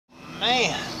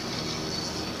Man,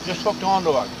 just hooked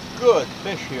onto a good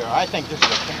fish here. I think this is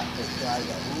a catfish, guys.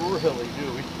 I really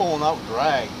do. He's pulling out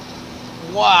drag.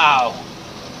 Wow.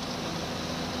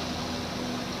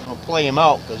 I'm gonna play him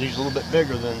out because he's a little bit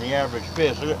bigger than the average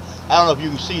fish. I don't know if you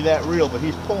can see that reel, but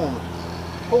he's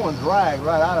pulling drag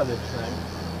right out of this thing.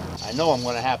 I know I'm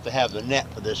gonna have to have the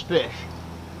net for this fish.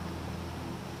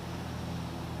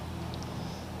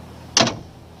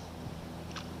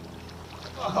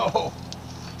 Oh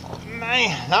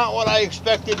man, not what I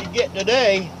expected to get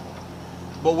today,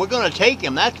 but we're gonna take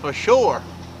him, that's for sure.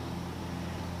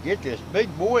 Get this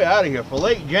big boy out of here.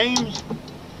 Fillet James,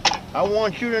 I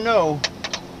want you to know,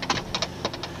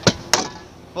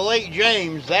 Fillet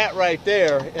James, that right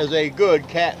there is a good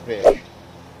catfish.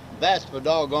 That's for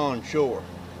doggone sure.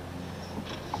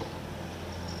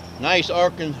 Nice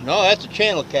arcing. No, that's a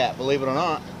channel cat, believe it or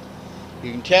not.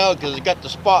 You can tell because it's got the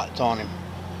spots on him.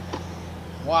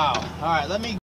 Wow. All right, let me